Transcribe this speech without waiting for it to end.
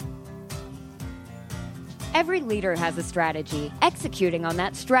Every leader has a strategy. Executing on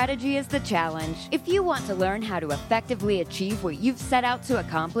that strategy is the challenge. If you want to learn how to effectively achieve what you've set out to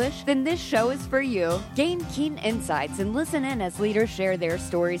accomplish, then this show is for you. Gain keen insights and listen in as leaders share their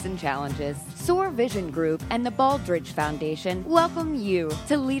stories and challenges. SOAR Vision Group and the Baldrige Foundation welcome you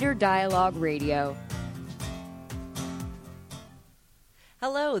to Leader Dialogue Radio.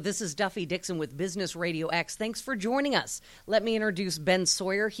 Hello, this is Duffy Dixon with Business RadioX. Thanks for joining us. Let me introduce Ben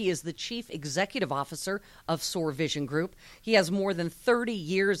Sawyer. He is the Chief Executive Officer of SOAR Vision Group. He has more than 30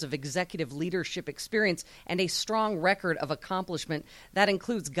 years of executive leadership experience and a strong record of accomplishment that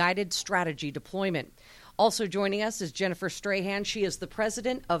includes guided strategy deployment. Also joining us is Jennifer Strahan. She is the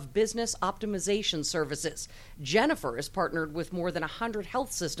president of Business Optimization Services. Jennifer is partnered with more than 100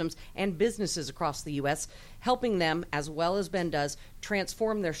 health systems and businesses across the U.S., helping them, as well as Ben does,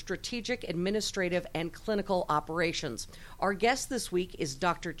 transform their strategic, administrative, and clinical operations. Our guest this week is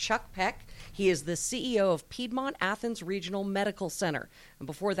Dr. Chuck Peck. He is the CEO of Piedmont Athens Regional Medical Center. And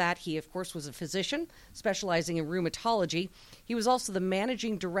before that, he, of course, was a physician specializing in rheumatology. He was also the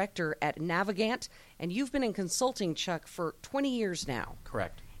managing director at Navigant. And you've been in consulting, Chuck, for 20 years now.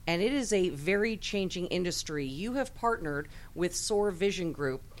 Correct. And it is a very changing industry. You have partnered with SOAR Vision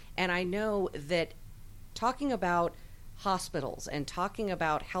Group. And I know that talking about hospitals and talking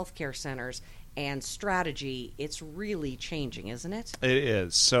about healthcare centers and strategy, it's really changing, isn't it? It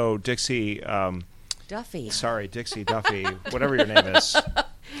is. So, Dixie... Duffy. Sorry, Dixie, Duffy, whatever your name is.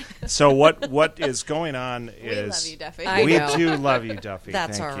 So what is going on is... We love you, Duffy. We do love you, Duffy.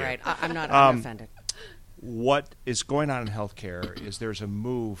 That's Thank all you. right. I'm not I'm offended. What is going on in healthcare is there's a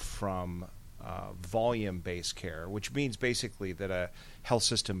move from volume-based care, which means basically that a health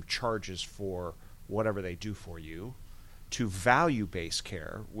system charges for whatever they do for you, to value-based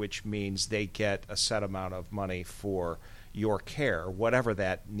care, which means they get a set amount of money for your care, whatever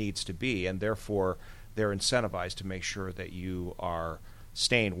that needs to be, and therefore they're incentivized to make sure that you are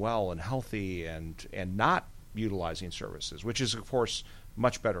staying well and healthy and not utilizing services, which is, of course,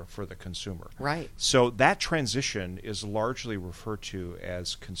 much better for the consumer. Right. So that transition is largely referred to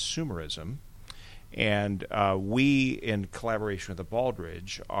as consumerism. And we, in collaboration with the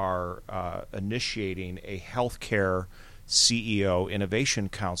Baldrige, are initiating a healthcare CEO Innovation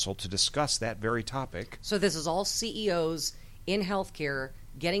Council to discuss that very topic. So this is all CEOs in healthcare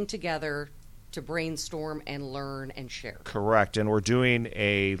getting together to brainstorm and learn and share. Correct. And we're doing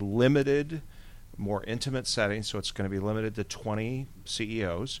a limited, more intimate setting, so it's going to be limited to 20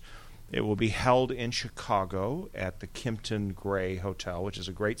 CEOs. It will be held in Chicago at the Kimpton Gray Hotel, which is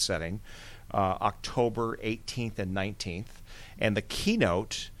a great setting, October 18th and 19th. And the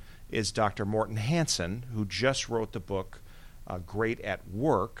keynote is Dr. Morten Hansen, who just wrote the book Great at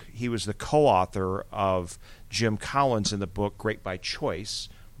Work. He was the co-author of Jim Collins in the book Great by Choice.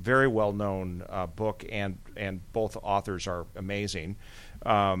 Very well-known book, and both authors are amazing.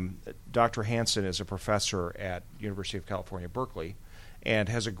 Dr. Hansen is a professor at University of California, Berkeley, and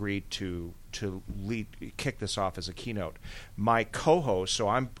has agreed to kick this off as a keynote. My co-host, so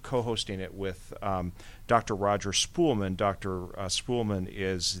I'm co-hosting it with Dr. Roger Spoolman. Dr. Spoolman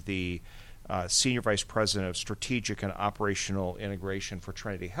is the Senior Vice President of Strategic and Operational Integration for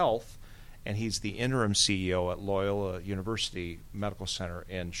Trinity Health, and he's the interim CEO at Loyola University Medical Center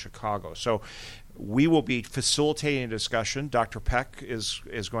in Chicago. So we will be facilitating a discussion. Dr. Peck is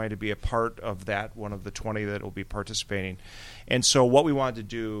going to be a part of that, one of the 20 that will be participating. And so what we wanted to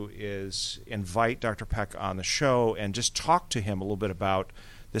do is invite Dr. Peck on the show and just talk to him a little bit about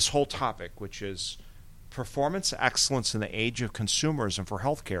this whole topic, which is performance excellence in the age of consumerism for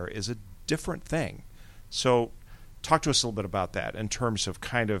healthcare is a different thing. So talk to us a little bit about that in terms of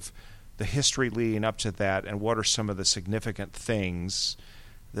kind of the history leading up to that, and what are some of the significant things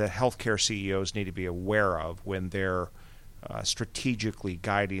that healthcare CEOs need to be aware of when they're strategically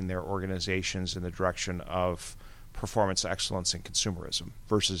guiding their organizations in the direction of performance excellence and consumerism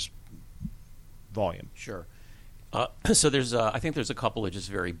versus volume. Sure. So I think there's a couple of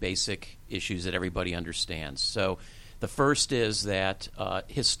just very basic issues that everybody understands. So the first is that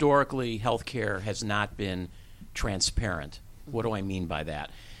historically healthcare has not been transparent. What do I mean by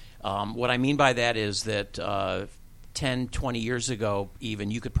that? What I mean by that is that 10, 20 years ago even,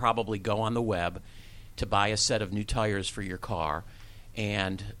 you could probably go on the web to buy a set of new tires for your car,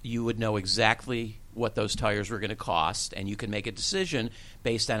 and you would know exactly what those tires were going to cost, and you could make a decision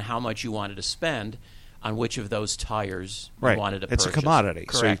based on how much you wanted to spend on which of those tires you wanted to purchase. It's a commodity.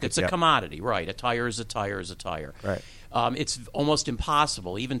 Correct. It's a commodity, right. A tire is a tire is a tire. Right. It's almost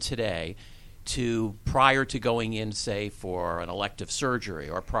impossible, even today, prior to going in, say, for an elective surgery,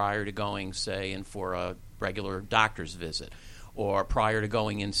 or prior to going, say, in for a regular doctor's visit, or prior to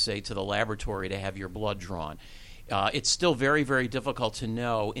going in, say, to the laboratory to have your blood drawn. It's still very, very difficult to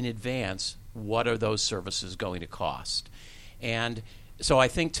know in advance what are those services going to cost. And so I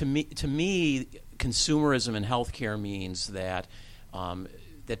think to me, consumerism in healthcare means that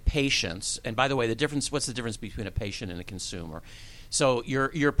that patients, and by the way, what's the difference between a patient and a consumer? So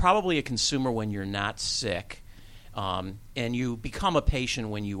you're probably a consumer when you're not sick, and you become a patient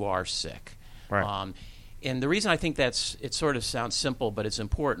when you are sick. Right. And the reason I think it sort of sounds simple, but it's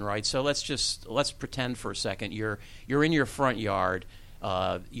important, right? So let's pretend for a second you're in your front yard,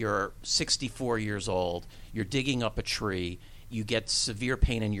 you're 64 years old, you're digging up a tree, you get severe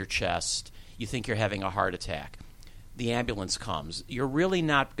pain in your chest, you think you're having a heart attack. The ambulance comes. You're really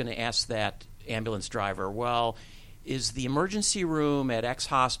not going to ask that ambulance driver, well, is the emergency room at X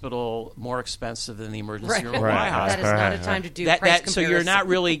hospital more expensive than the emergency room at Y hospital? That is not a time to do price comparison. So you're not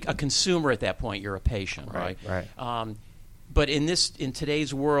really a consumer at that point. You're a patient, right? Right. But in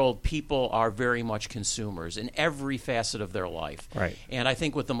today's world, people are very much consumers in every facet of their life. Right. And I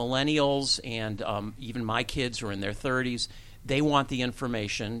think with the millennials and even my kids who are in their 30s, they want the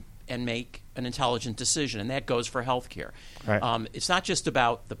information and make an intelligent decision, and that goes for healthcare. Right. It's not just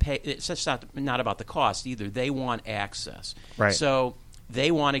about the pay. It's just not about the cost either. They want access. Right. So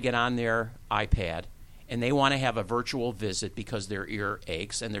they want to get on their iPad and they want to have a virtual visit because their ear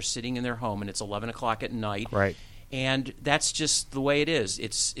aches and they're sitting in their home and it's 11 o'clock at night. Right. And that's just the way it is.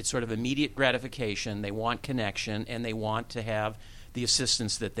 It's sort of immediate gratification. They want connection and they want to have the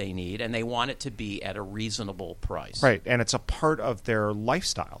assistance that they need, and they want it to be at a reasonable price. Right, and it's a part of their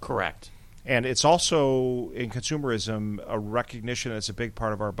lifestyle. Correct. And it's also, in consumerism, a recognition that it's a big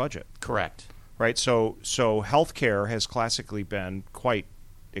part of our budget. Correct. Right, so healthcare has classically been quite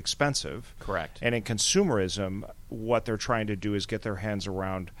expensive. Correct. And in consumerism, what they're trying to do is get their hands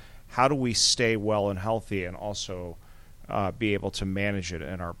around how do we stay well and healthy and also be able to manage it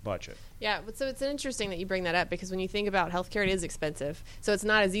in our budget. Yeah, so it's interesting that you bring that up because when you think about healthcare, it is expensive. So it's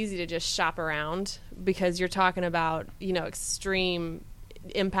not as easy to just shop around because you're talking about, extreme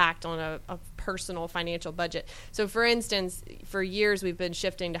impact on a personal financial budget. So for instance, for years we've been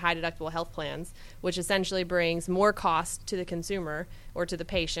shifting to high deductible health plans, which essentially brings more cost to the consumer or to the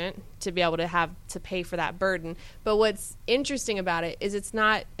patient to be able to have to pay for that burden. But what's interesting about it is it's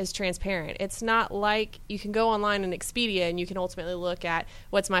not as transparent. It's not like you can go online on Expedia and you can ultimately look at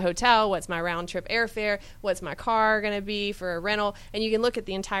what's my hotel, what's my round trip airfare, what's my car going to be for a rental, and you can look at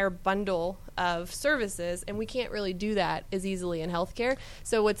the entire bundle of services, and we can't really do that as easily in healthcare.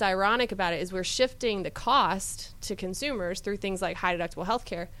 So what's ironic about it is we're shifting the cost to consumers through things like high deductible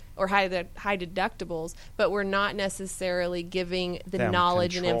healthcare or high deductibles, but we're not necessarily giving the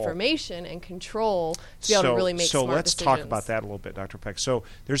knowledge and information and control to be able to really make smart decisions. So let's talk about that a little bit, Dr. Peck. So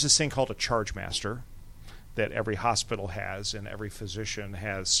there's this thing called a charge master that every hospital has, and every physician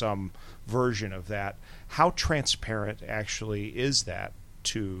has some version of that. How transparent actually is that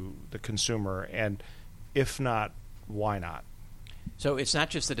to the consumer, and if not, why not? So it's not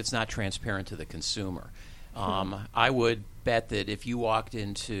just that it's not transparent to the consumer. I would bet that if you walked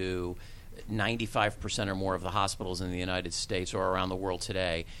into 95% or more of the hospitals in the United States or around the world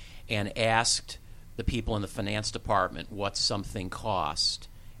today and asked the people in the finance department what something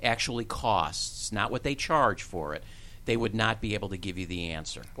actually costs, not what they charge for it, they would not be able to give you the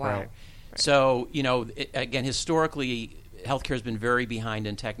answer. Wow. Right. So, again, historically, healthcare has been very behind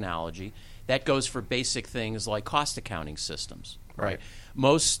in technology. That goes for basic things like cost accounting systems. Right.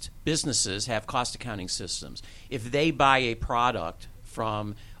 Most businesses have cost accounting systems. If they buy a product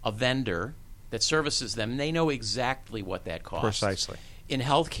from a vendor that services them, they know exactly what that costs. Precisely. In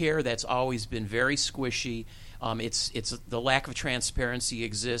healthcare, that's always been very squishy. It's the lack of transparency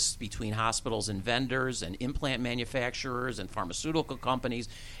exists between hospitals and vendors and implant manufacturers and pharmaceutical companies,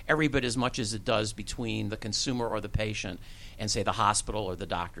 every bit as much as it does between the consumer or the patient and, say, the hospital or the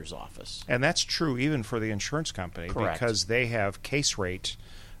doctor's office. And that's true even for the insurance company. Correct. Because they have case rate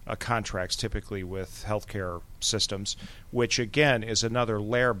contracts typically with healthcare systems, which again is another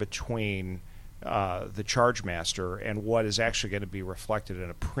layer between the charge master and what is actually going to be reflected in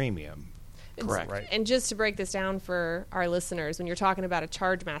a premium. Correct. Right. And just to break this down for our listeners, when you're talking about a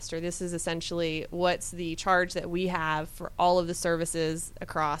charge master, this is essentially what's the charge that we have for all of the services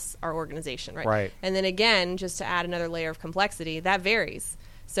across our organization, right? Right. And then again, just to add another layer of complexity, that varies.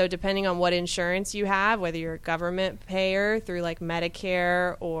 So depending on what insurance you have, whether you're a government payer through like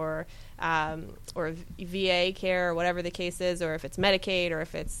Medicare or VA care or whatever the case is, or if it's Medicaid or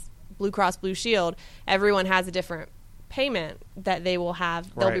if it's Blue Cross Blue Shield, everyone has a different payment that they will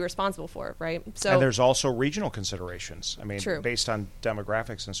have, they'll be responsible for, right? So, and there's also regional considerations. I mean, based on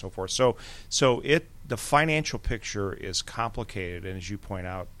demographics and so forth. So the financial picture is complicated, and as you point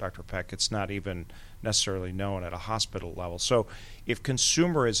out, Dr. Peck, it's not even necessarily known at a hospital level. So if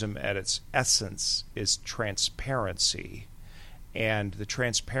consumerism at its essence is transparency, and the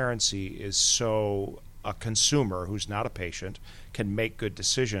transparency is so a consumer who's not a patient can make good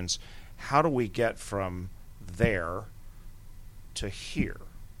decisions, how do we get from there to here?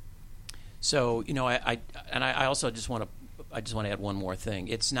 So, I also just want to add one more thing.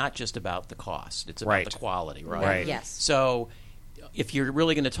 It's not just about the cost; it's about the quality, right? Yes. So, if you're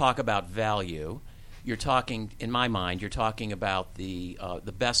really going to talk about value, you're talking, in my mind, you're talking about the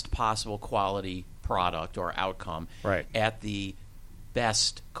best possible quality product or outcome at the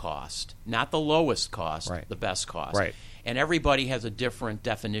best cost, not the lowest cost, the best cost. Right. And everybody has a different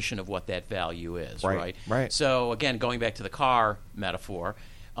definition of what that value is, right? So again, going back to the car metaphor,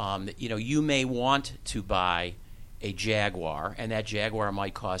 you may want to buy a Jaguar, and that Jaguar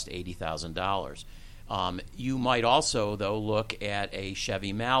might cost $80,000. You might also, though, look at a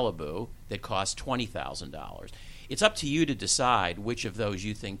Chevy Malibu that costs $20,000. It's up to you to decide which of those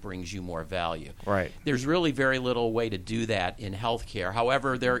you think brings you more value. Right. There's really very little way to do that in healthcare.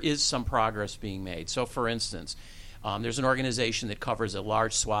 However, there is some progress being made. So, for instance, there's an organization that covers a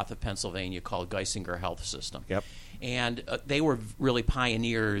large swath of Pennsylvania called Geisinger Health System. Yep. And they were really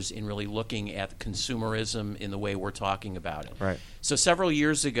pioneers in really looking at consumerism in the way we're talking about it. Right. So several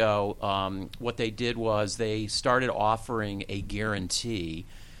years ago, what they did was they started offering a guarantee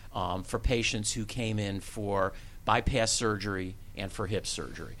for patients who came in for bypass surgery and for hip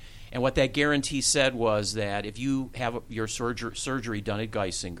surgery. And what that guarantee said was that if you have your surgery done at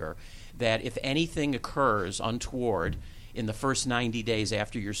Geisinger, that if anything occurs untoward in the first 90 days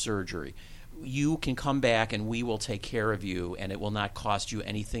after your surgery, you can come back and we will take care of you, and it will not cost you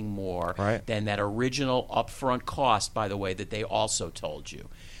anything more than that original upfront cost, by the way, that they also told you.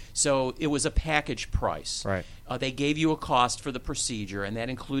 So it was a package price. Right. They gave you a cost for the procedure, and that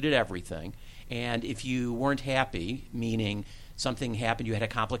included everything. And if you weren't happy, meaning something happened, you had a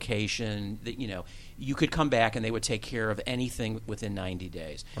complication, that you could come back and they would take care of anything within 90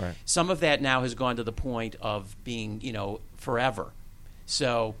 days. Right. Some of that now has gone to the point of being, forever.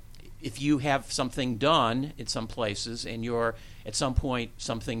 So if you have something done in some places and at some point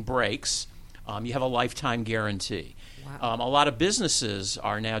something breaks, you have a lifetime guarantee. Wow. A lot of businesses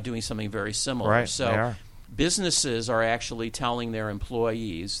are now doing something very similar. Right, so they are. Businesses are actually telling their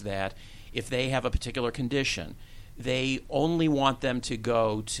employees that if they have a particular condition, they only want them to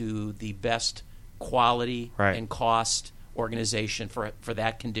go to the best quality and cost organization for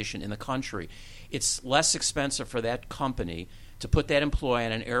that condition in the country. It's less expensive for that company to put that employee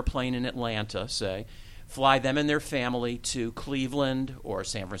on an airplane in Atlanta, say, fly them and their family to Cleveland or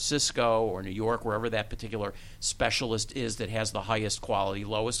San Francisco or New York, wherever that particular specialist is that has the highest quality,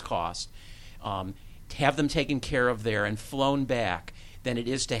 lowest cost, have them taken care of there and flown back than it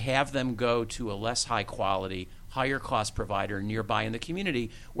is to have them go to a less high quality, higher cost provider nearby in the community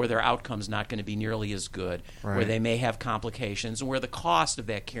where their outcome's not going to be nearly as good, where they may have complications, and where the cost of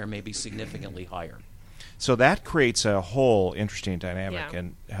that care may be significantly higher. So that creates a whole interesting dynamic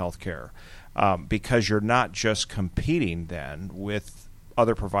in healthcare, because you're not just competing then with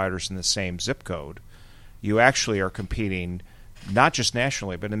other providers in the same zip code. You actually are competing not just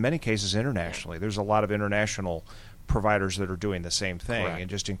nationally, but in many cases internationally. There's a lot of international providers that are doing the same thing and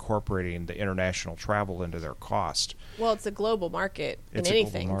just incorporating the international travel into their cost. Well, it's a global market in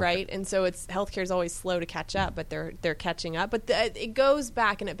anything, right? And so healthcare is always slow to catch up, but they're catching up. But it goes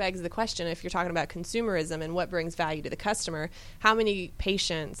back and it begs the question, if you're talking about consumerism and what brings value to the customer, how many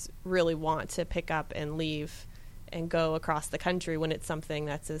patients really want to pick up and leave and go across the country when it's something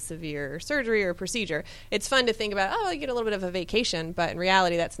that's a severe surgery or procedure? It's fun to think about, you get a little bit of a vacation, but in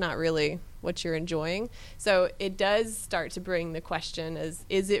reality, that's not really what you're enjoying. So it does start to bring the question, is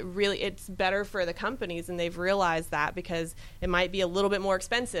it really, it's better for the companies, and they've realized that, because it might be a little bit more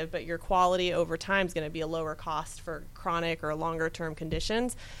expensive, but your quality over time is going to be a lower cost for chronic or longer term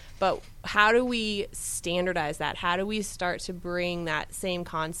conditions. But how do we standardize that? How do we start to bring that same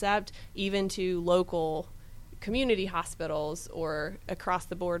concept even to local community hospitals or across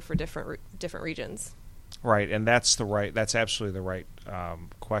the board for different regions? Right, and that's absolutely the right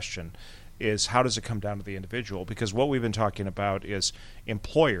question, is how does it come down to the individual? Because what we've been talking about is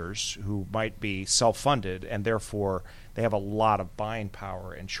employers who might be self-funded, and therefore they have a lot of buying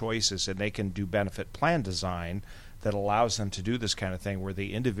power and choices, and they can do benefit plan design that allows them to do this kind of thing, where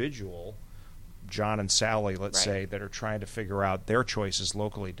the individual John and Sally, let's say, that are trying to figure out their choices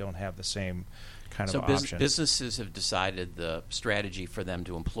locally don't have the same kind of option. Businesses have decided the strategy for them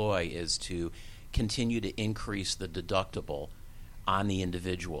to employ is to continue to increase the deductible on the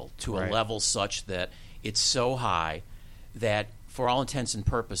individual to a level such that it's so high that for all intents and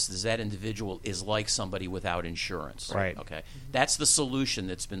purposes that individual is like somebody without insurance. Right. Okay. That's the solution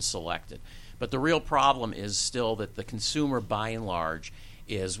that's been selected. But the real problem is still that the consumer, by and large,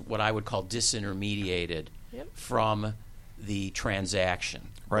 is what I would call disintermediated from the transaction.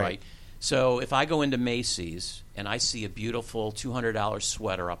 Right. So if I go into Macy's and I see a beautiful $200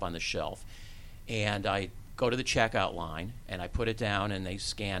 sweater up on the shelf, and I go to the checkout line and I put it down and they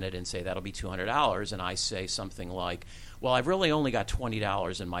scan it and say that'll be $200, and I say something like, well, I've really only got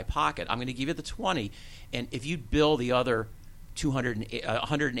 $20 in my pocket. I'm going to give you the $20, and if you bill the other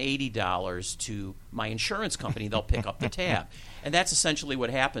 $180 to my insurance company, they'll pick up the tab. And that's essentially what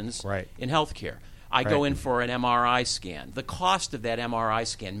happens in healthcare. I go in for an MRI scan. The cost of that MRI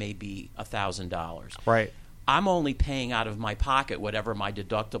scan may be $1,000. Right. I'm only paying out of my pocket whatever my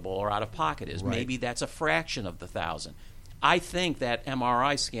deductible or out of pocket is. Right. Maybe that's a fraction of the $1,000. I think that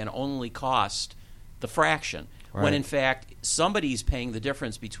MRI scan only cost the fraction, when in fact somebody's paying the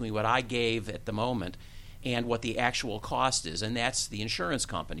difference between what I gave at the moment and what the actual cost is, and that's the insurance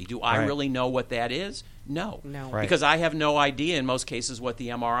company. Do I really know what that is? No. Because I have no idea in most cases what the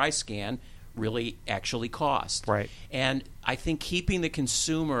MRI scan really actually cost. Right. And I think keeping the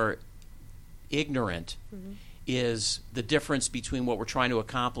consumer ignorant is the difference between what we're trying to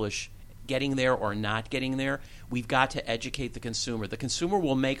accomplish, getting there or not getting there. We've got to educate the consumer. The consumer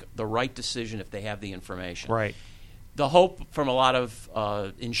will make the right decision if they have the information. Right. The hope from a lot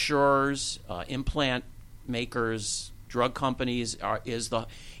of insurers, implant makers, drug companies is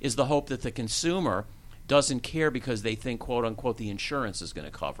the hope that the consumer doesn't care because they think, quote unquote, the insurance is going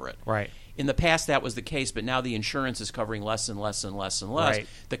to cover it. Right. In the past, that was the case, but now the insurance is covering less and less and less and less.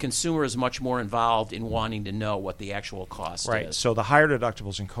 The consumer is much more involved in wanting to know what the actual cost is. So the higher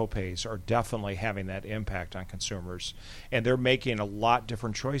deductibles and copays are definitely having that impact on consumers, and they're making a lot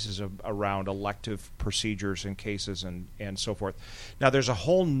different choices around elective procedures and cases and so forth. Now, there's a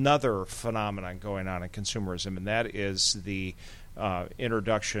whole nother phenomenon going on in consumerism, and that is the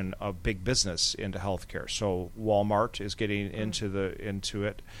introduction of big business into healthcare. So Walmart is getting into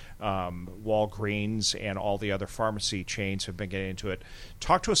it. Walgreens and all the other pharmacy chains have been getting into it.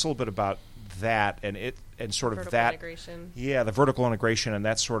 Talk to us a little bit about that and sort of vertical that integration. Yeah, the vertical integration and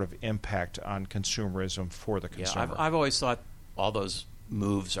that sort of impact on consumerism for the consumer. Yeah, I've always thought all those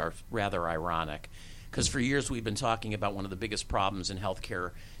moves are rather ironic, because for years we've been talking about one of the biggest problems in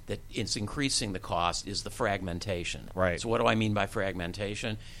healthcare that it's increasing the cost is the fragmentation. Right. So what do I mean by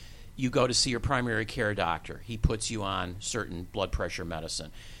fragmentation? You go to see your primary care doctor. He puts you on certain blood pressure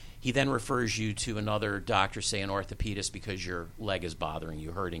medicine. He then refers you to another doctor, say an orthopedist, because your leg is bothering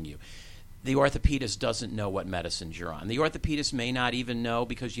you, hurting you. The orthopedist doesn't know what medicines you're on. The orthopedist may not even know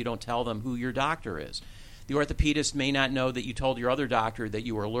because you don't tell them who your doctor is. The orthopedist may not know that you told your other doctor that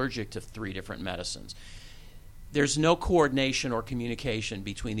you were allergic to 3 different medicines. There's no coordination or communication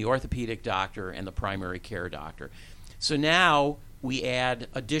between the orthopedic doctor and the primary care doctor. So now we add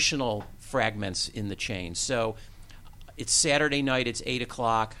additional fragments in the chain. So it's Saturday night, it's 8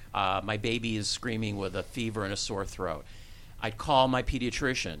 o'clock, my baby is screaming with a fever and a sore throat. I'd call my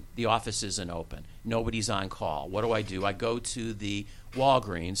pediatrician. The office isn't open. Nobody's on call. What do? I go to the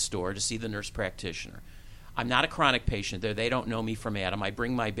Walgreens store to see the nurse practitioner. I'm not a chronic patient there. They don't know me from Adam. I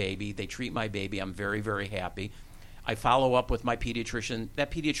bring my baby. They treat my baby. I'm very, very happy. I follow up with my pediatrician.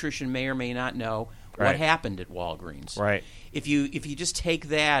 That pediatrician may or may not know what happened at Walgreens. Right. If you just take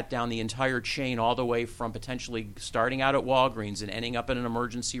that down the entire chain, all the way from potentially starting out at Walgreens and ending up in an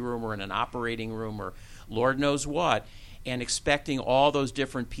emergency room or in an operating room or Lord knows what, and expecting all those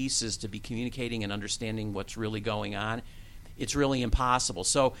different pieces to be communicating and understanding what's really going on, it's really impossible.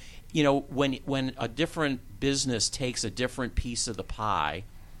 So, when a different business takes a different piece of the pie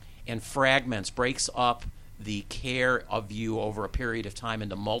and fragments, breaks up the care of you over a period of time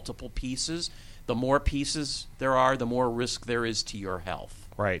into multiple pieces, the more pieces there are, the more risk there is to your health.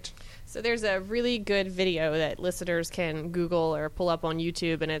 Right. So there's a really good video that listeners can Google or pull up on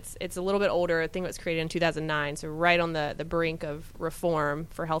YouTube, and it's a little bit older. I think it was created in 2009, so right on the brink of reform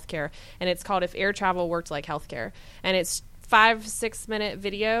for healthcare. And it's called "If Air Travel Worked Like Healthcare," and it's 5-6 minute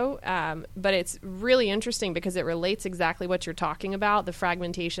video, but it's really interesting because it relates exactly what you're talking about, the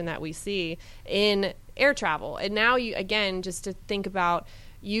fragmentation that we see in air travel. And now you, again, just to think about,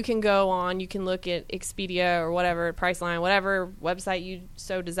 you can go on, you can look at Expedia or whatever, Priceline, whatever website you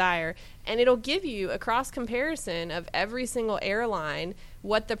so desire, and it'll give you a cross comparison of every single airline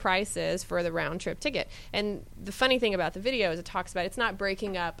what the price is for the round trip ticket. And the funny thing about the video is it talks about it's not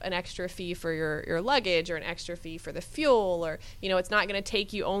breaking up an extra fee for your luggage or an extra fee for the fuel, or, it's not going to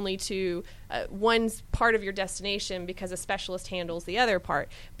take you only to one part of your destination because a specialist handles the other part.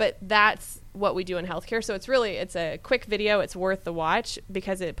 But that's what we do in healthcare. So it's a quick video. It's worth the watch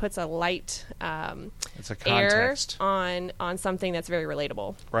because it puts a light it's a air context on something that's very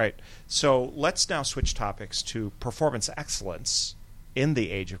relatable. Right. So let's now switch topics to performance excellence in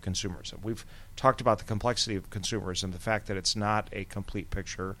the age of consumerism. We've talked about the complexity of consumerism, the fact that it's not a complete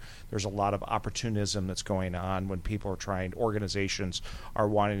picture. There's a lot of opportunism that's going on when people are organizations are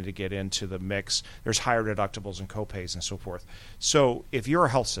wanting to get into the mix. There's higher deductibles and copays and so forth. So if you're a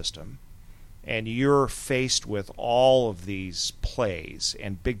health system and you're faced with all of these plays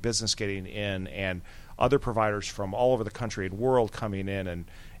and big business getting in and other providers from all over the country and world coming in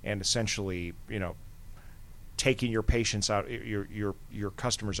and essentially, taking your patients out, your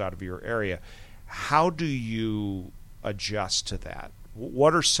customers out of your area, how do you adjust to that?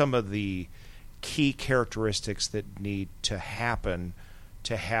 What are some of the key characteristics that need to happen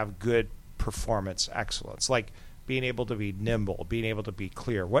to have good performance excellence? Like being able to be nimble, being able to be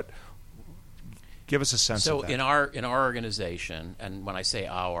clear. Give us a sense of that. So in our organization, and when I say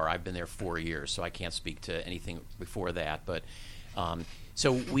our, I've been there 4 years, so I can't speak to anything before that. But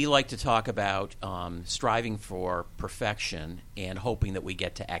so we like to talk about striving for perfection and hoping that we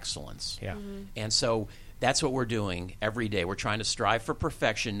get to excellence. Yeah. Mm-hmm. And so that's what we're doing every day. We're trying to strive for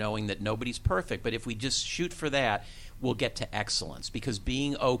perfection, knowing that nobody's perfect. But if we just shoot for that, we'll get to excellence. Because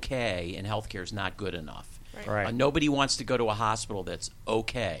being okay in healthcare is not good enough. Right. Nobody wants to go to a hospital that's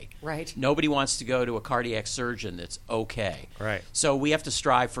okay. Right. Nobody wants to go to a cardiac surgeon that's okay. Right. So we have to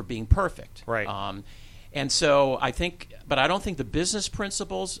strive for being perfect. Right. And so I don't think the business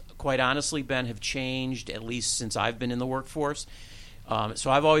principles, quite honestly, Ben, have changed, at least since I've been in the workforce.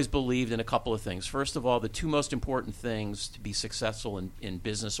 So I've always believed in a couple of things. First of all, the two most important things to be successful in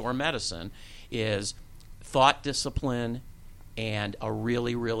business or medicine is thought discipline and a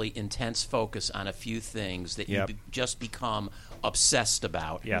really, really intense focus on a few things that you just become obsessed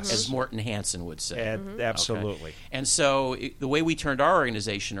about, as Morton Hansen would say. Absolutely. Okay. And so the way we turned our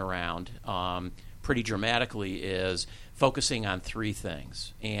organization around pretty dramatically is focusing on three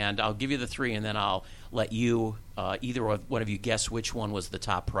things. And I'll give you the three, and then I'll let you, either one of you, guess which one was the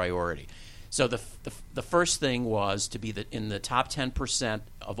top priority. So the first thing was to be in the top 10%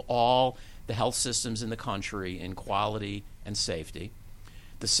 of all the health systems in the country in quality and safety.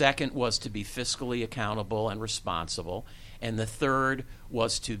 The second was to be fiscally accountable and responsible. And the third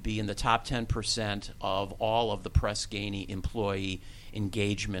was to be in the top 10% of all of the Press Ganey employee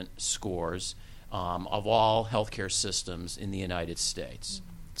engagement scores of all healthcare systems in the United States.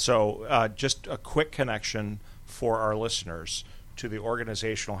 So just a quick connection for our listeners to the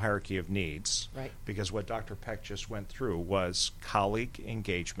organizational hierarchy of needs. Right. Because what Dr. Peck just went through was colleague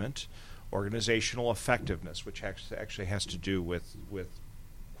engagement, organizational effectiveness, which actually has to do with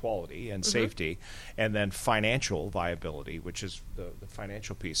quality and safety, and then financial viability, which is the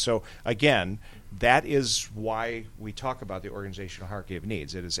financial piece. So again, that is why we talk about the organizational hierarchy of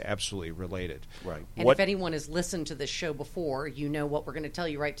needs. It is absolutely related. Right. And if anyone has listened to this show before, you know what we're going to tell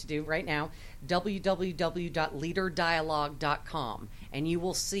you to do right now, www.leaderdialogue.com, and you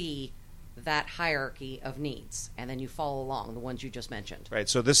will see that hierarchy of needs, and then you follow along the ones you just mentioned. Right.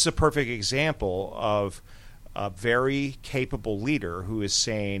 So this is a perfect example of a very capable leader who is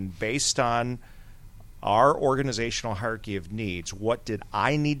saying, based on our organizational hierarchy of needs, what did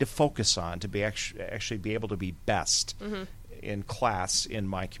I need to focus on to be actually be able to be best in class in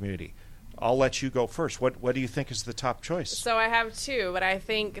my community? I'll let you go first. What do you think is the top choice? So I have two, but I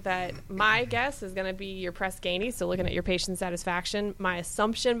think that my guess is going to be your Press Ganey, so looking at your patient satisfaction. My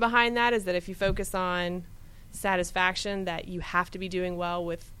assumption behind that is that if you focus on satisfaction, that you have to be doing well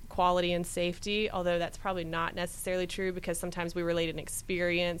with quality and safety, although that's probably not necessarily true because sometimes we relate an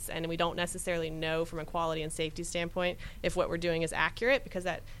experience and we don't necessarily know from a quality and safety standpoint if what we're doing is accurate, because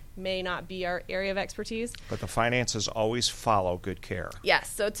that may not be our area of expertise. But the finances always follow good care. Yes.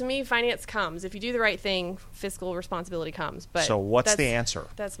 So to me, finance comes. If you do the right thing, fiscal responsibility comes. But so what's the answer?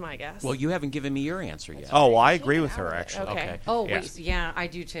 That's my guess. Well, you haven't given me your answer yet. Oh, well, I agree with her, actually. Okay. Oh, Yeah. wait, yeah, I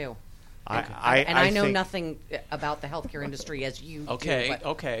do too. I know think nothing about the healthcare industry as you do. But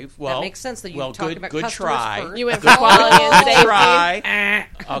Okay. Well, that makes sense that you talked good, about good customers try. first. You went for quality and safety. Try.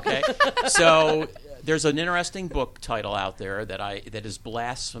 Okay. So there's an interesting book title out there that is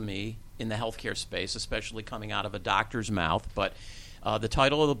blasphemy in the healthcare space, especially coming out of a doctor's mouth. But the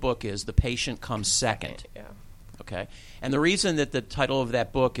title of the book is "The Patient Comes Second." Yeah. Okay. And the reason that the title of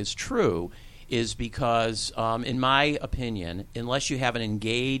that book is true is because, in my opinion, unless you have an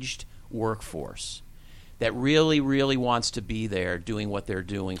engaged workforce that really, really wants to be there doing what they're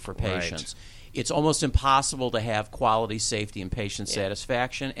doing for patients, it's almost impossible to have quality, safety, and patient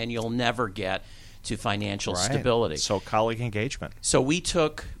satisfaction, and you'll never get to financial stability. So colleague engagement. So we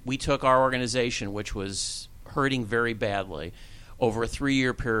took our organization, which was hurting very badly, over a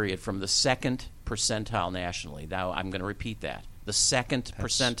 3-year period from the second percentile nationally. Now I'm going to repeat that. The second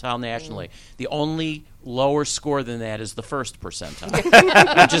percentile nationally. The only lower score than that is the first percentile.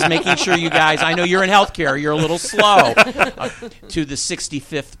 I'm just making sure you guys, I know you're in healthcare, you're a little slow, to the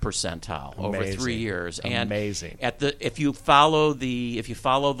 65th percentile over 3 years. And if you follow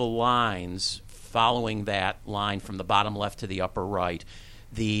the lines following that line from the bottom left to the upper right,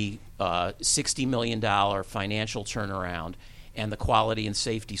 the $60 million financial turnaround and the quality and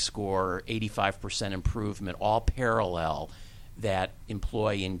safety score, 85% improvement, all parallel that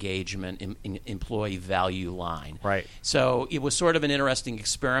employee engagement, employee value line. Right. So it was sort of an interesting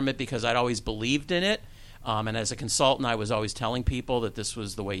experiment because I'd always believed in it. And as a consultant, I was always telling people that this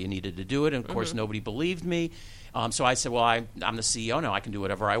was the way you needed to do it. And, of course, nobody believed me. So I said, well, I'm the CEO now. I can do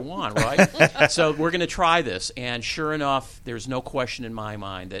whatever I want, right? So we're going to try this. And sure enough, there's no question in my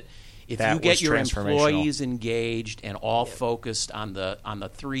mind that if you get your employees engaged and all focused on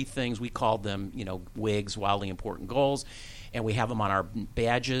the three things, we called them, WIGs, wildly important goals, and we have them on our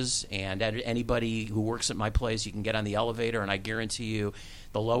badges, and anybody who works at my place, you can get on the elevator, and I guarantee you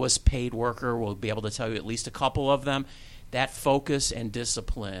the lowest paid worker will be able to tell you at least a couple of them. That focus and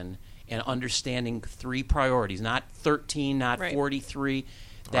discipline and understanding 3 priorities, not 13, not 43,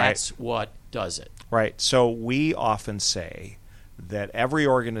 that's what does it. Right. So we often say that every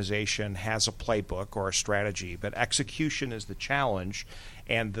organization has a playbook or a strategy, but execution is the challenge.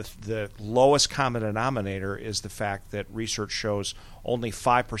 And the lowest common denominator is the fact that research shows only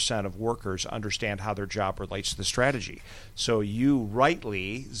 5% of workers understand how their job relates to the strategy. So you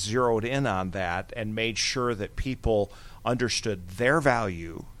rightly zeroed in on that and made sure that people understood their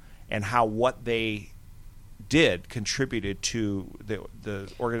value and how what they did contributed to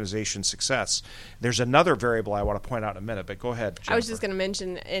the organization's success. There's another variable I want to point out in a minute, but go ahead, Jennifer. I was just going to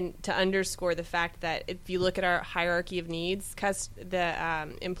mention, and to underscore the fact that if you look at our hierarchy of needs,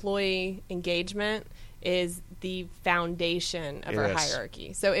 the employee engagement is the foundation of our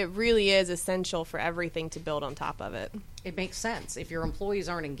hierarchy. So it really is essential for everything to build on top of it. It makes sense. If your employees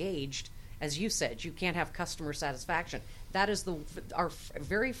aren't engaged, as you said, you can't have customer satisfaction. That is our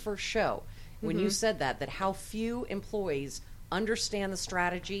very first show. When you said that how few employees understand the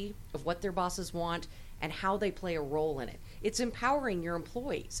strategy of what their bosses want and how they play a role in it. It's empowering your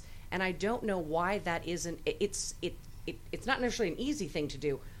employees. And I don't know why that isn't, it's not necessarily an easy thing to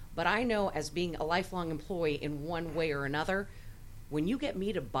do, but I know as being a lifelong employee in one way or another, when you get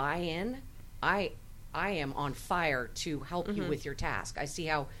me to buy in, I am on fire to help you with your task. I see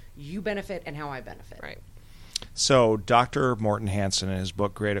how you benefit and how I benefit. Right. So Dr. Morton Hansen in his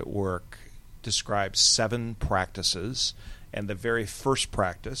book, Great at Work, describes 7 practices, and the very first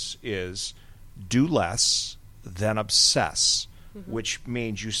practice is do less than obsess, which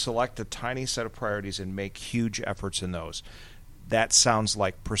means you select a tiny set of priorities and make huge efforts in those. That sounds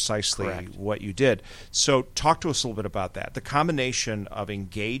like precisely what you did. So talk to us a little bit about that. The combination of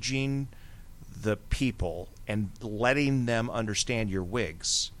engaging the people and letting them understand your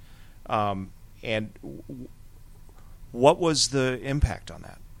WIGs, and what was the impact on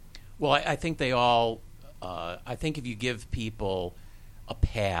that? Well, I think they all I think if you give people a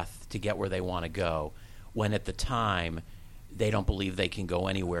path to get where they want to go, when at the time they don't believe they can go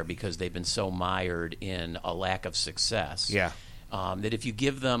anywhere because they've been so mired in a lack of success, that if you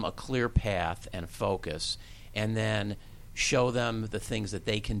give them a clear path and focus and then show them the things that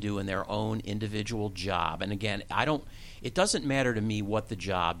they can do in their own individual job. And again, it doesn't matter to me what the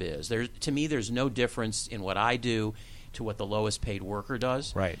job is. To me, there's no difference in what I do to what the lowest paid worker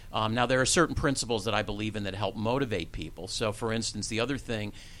does. Right. Now, there are certain principles that I believe in that help motivate people. So, for instance, the other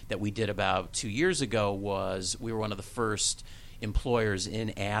thing that we did about 2 years ago was we were one of the first employers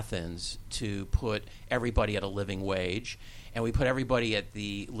in Athens to put everybody at a living wage, and we put everybody at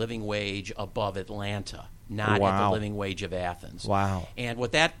the living wage above Atlanta, not at the living wage of Athens. Wow. And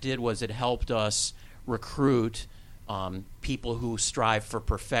what that did was it helped us recruit people who strive for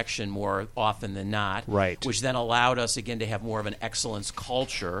perfection more often than not, which then allowed us, again, to have more of an excellence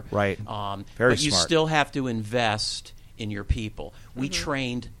culture. Very but you smart. still have to invest in your people. We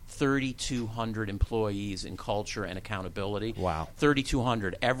trained 3,200 employees in culture and accountability. Wow.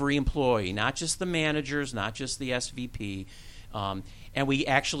 3,200. Every employee, not just the managers, not just the SVP. And we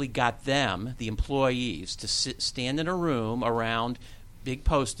actually got them, the employees, to stand in a room around big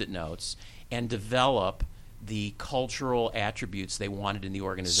Post-it notes and develop the cultural attributes they wanted in the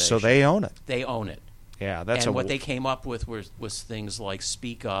organization. So they own it. They own it. Yeah, that's and what they came up with was things like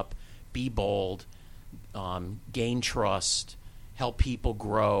speak up, be bold, gain trust, help people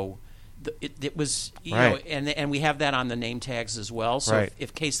grow. It was, you know, and we have that on the name tags as well. So if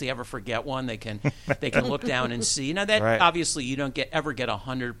in case they ever forget one, they can look down and see. Now that obviously you don't ever get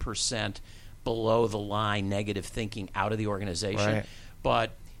 100% below the line negative thinking out of the organization,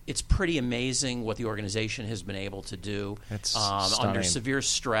 but it's pretty amazing what the organization has been able to do under severe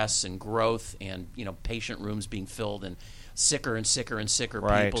stress and growth, and patient rooms being filled and sicker and sicker and sicker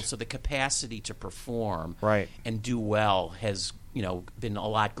people. So the capacity to perform and do well has been a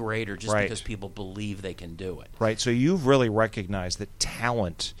lot greater just because people believe they can do it. Right. So you've really recognized that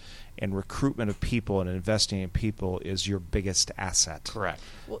talent and recruitment of people and investing in people is your biggest asset. Correct.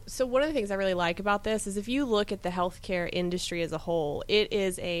 Well, so one of the things I really like about this is if you look at the healthcare industry as a whole, it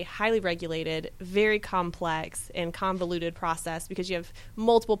is a highly regulated, very complex and convoluted process because you have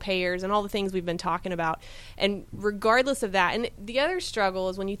multiple payers and all the things we've been talking about. And regardless of that, and the other struggle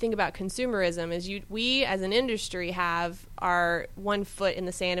is when you think about consumerism is we as an industry have our one foot in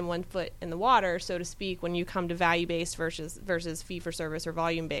the sand and one foot in the water, so to speak, when you come to value-based versus fee-for-service or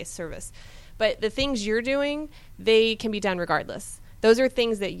volume-based service. But the things you're doing, they can be done regardless. Those are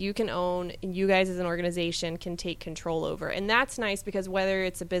things that you can own and you guys as an organization can take control over. And that's nice because whether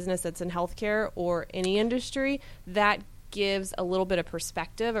it's a business that's in healthcare or any industry, that gives a little bit of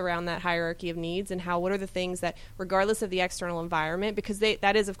perspective around that hierarchy of needs and what are the things that, regardless of the external environment, because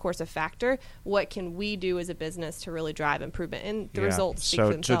that is, of course, a factor, what can we do as a business to really drive improvement? And the results speak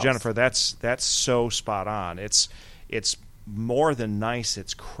for themselves. So, Jennifer, that's so spot on. It's more than nice,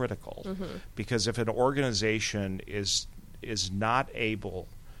 it's critical. Because if an organization is not able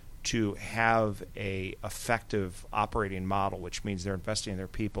to have a effective operating model, which means they're investing in their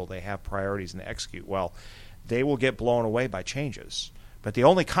people, they have priorities, and they execute well, they will get blown away by changes. But the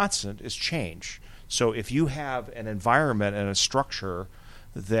only constant is change. So if you have an environment and a structure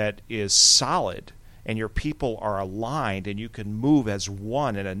that is solid and your people are aligned and you can move as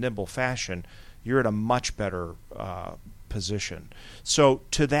one in a nimble fashion, you're in a much better position. So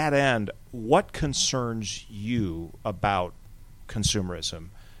to that end, what concerns you about consumerism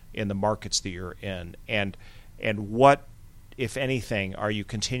in the markets that you're in, and what, if anything, are you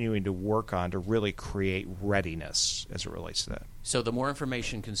continuing to work on to really create readiness as it relates to that? So the more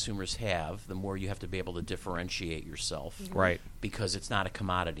information consumers have, the more you have to be able to differentiate yourself. Right. Because it's not a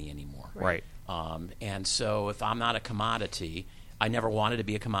commodity anymore. Right. And so if I'm not a commodity, I never wanted to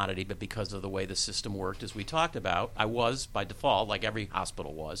be a commodity, but because of the way the system worked, as we talked about, I was, by default, like every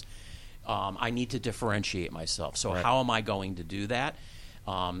hospital was, I need to differentiate myself. So how am I going to do that?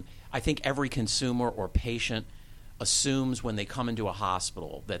 I think every consumer or patient assumes when they come into a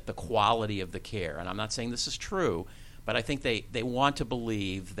hospital that the quality of the care, and I'm not saying this is true, but I think they want to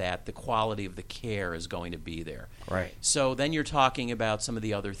believe that the quality of the care is going to be there. Right. So then you're talking about some of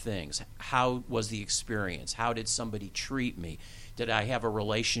the other things. How was the experience? How did somebody treat me? Did I have a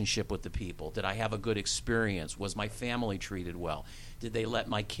relationship with the people? Did I have a good experience? Was my family treated well? Did they let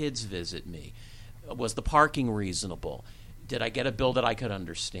my kids visit me? Was the parking reasonable? Did I get a bill that I could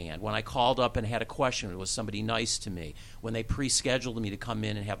understand? When I called up and had a question, was somebody nice to me? When they pre-scheduled me to come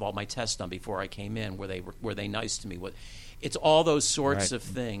in and have all my tests done before I came in, were they nice to me? It's all those sorts of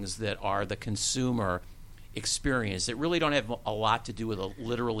things that are the consumer experience that really don't have a lot to do with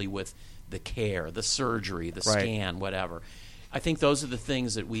literally with the care, the surgery, the scan, whatever. I think those are the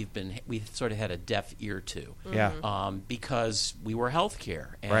things that we've sort of had a deaf ear to. Yeah. Because we were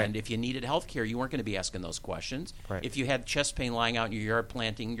healthcare, and if you needed healthcare, you weren't going to be asking those questions. Right. If you had chest pain lying out in your yard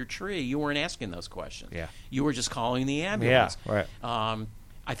planting your tree, you weren't asking those questions. Yeah. You were just calling the ambulance. Yeah. Right.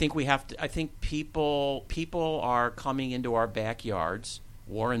 I think we have to. I think people are coming into our backyards.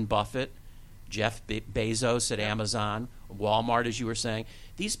 Warren Buffett, Jeff Bezos at Amazon, Walmart, as you were saying.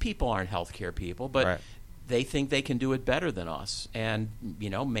 These people aren't healthcare people, but they think they can do it better than us, and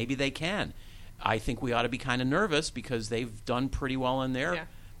maybe they can. I think we ought to be kind of nervous because they've done pretty well in their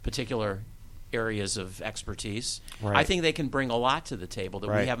particular areas of expertise. Right. I think they can bring a lot to the table that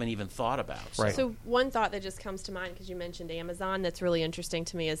we haven't even thought about. Right. So one thought that just comes to mind because you mentioned Amazon that's really interesting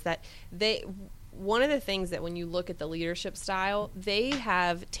to me is that one of the things that when you look at the leadership style, they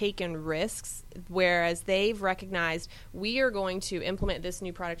have taken risks, whereas they've recognized we are going to implement this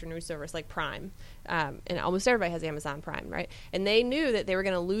new product or new service like Prime. And almost everybody has Amazon Prime, right? And they knew that they were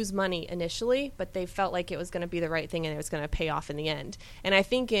going to lose money initially, but they felt like it was going to be the right thing and it was going to pay off in the end. And I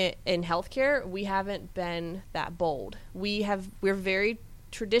think in healthcare, we haven't been that bold. We're very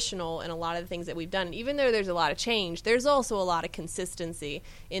traditional in a lot of the things that we've done. And even though there's a lot of change, there's also a lot of consistency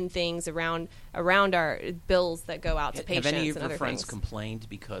in things around our bills that go out to patients. Have any of and your other friends things. complained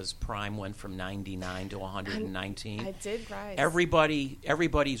because Prime went from 99 to 119? I did rise.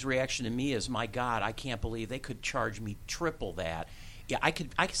 Everybody's reaction to me is, my God, I can't believe they could charge me triple that. Yeah, I could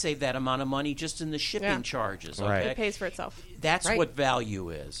save that amount of money just in the shipping charges. Right. Okay? It pays for itself. That's Right. what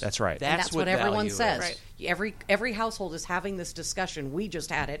value is. That's right. That's what everyone value says. is. Right. Every household is having this discussion. We just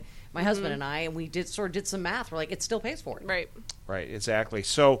had it, my husband and I, and we did some math. We're like, it still pays for it. Right. Right, exactly.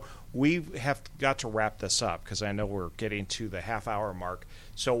 So we have got to wrap this up because I know we're getting to the half-hour mark.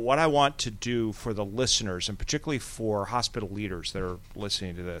 So what I want to do for the listeners, and particularly for hospital leaders that are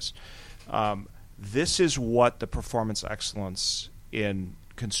listening to this, this is what the performance excellence in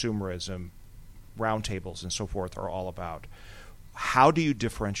consumerism roundtables and so forth are all about. How do you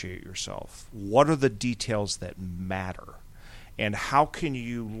differentiate yourself? What are the details that matter? And how can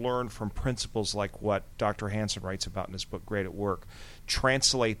you learn from principles like what Dr. Hansen writes about in his book, Great at Work,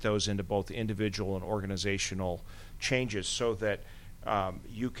 translate those into both individual and organizational changes so that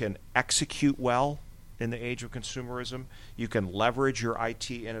you can execute well in the age of consumerism, you can leverage your IT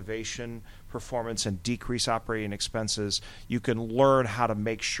innovation performance and decrease operating expenses, you can learn how to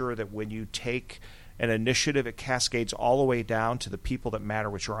make sure that when you take an initiative, it cascades all the way down to the people that matter,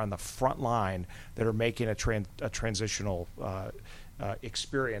 which are on the front line that are making a transitional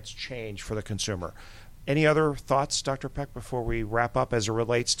experience change for the consumer. Any other thoughts, Dr. Peck, before we wrap up as it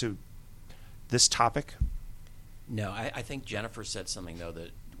relates to this topic? No, I think Jennifer said something, though,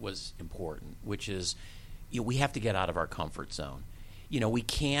 that was important, which is we have to get out of our comfort zone. We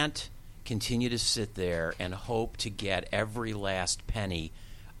can't continue to sit there and hope to get every last penny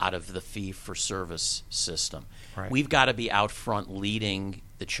out of the fee-for-service system. Right. We've got to be out front leading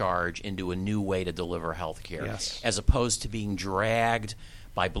the charge into a new way to deliver health care, Yes. as opposed to being dragged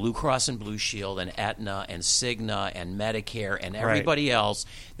by Blue Cross and Blue Shield and Aetna and Cigna and Medicare and everybody else,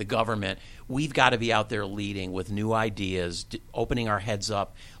 the government. We've got to be out there leading with new ideas, opening our heads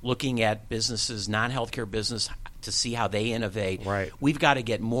up, looking at businesses, non-healthcare business, to see how they innovate. Right. We've got to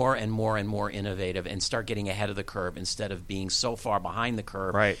get more and more and more innovative and start getting ahead of the curve instead of being so far behind the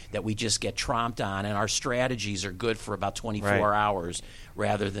curve that we just get tromped on, and our strategies are good for about 24 hours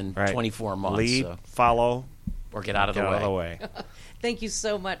rather than 24 months. Lead, follow, or get out of the way. Thank you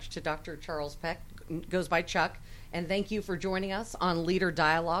so much to Dr. Charles Peck, goes by Chuck, and thank you for joining us on Leader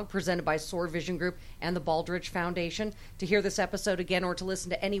Dialogue, presented by SOAR Vision Group and the Baldrige Foundation. To hear this episode again or to listen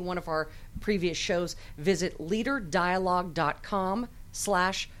to any one of our previous shows, visit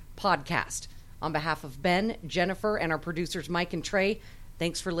leaderdialogue.com/podcast. On behalf of Ben, Jennifer, and our producers Mike and Trey,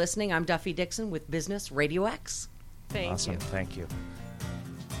 thanks for listening. I'm Duffy Dixon with Business RadioX. Thank you. Thank you.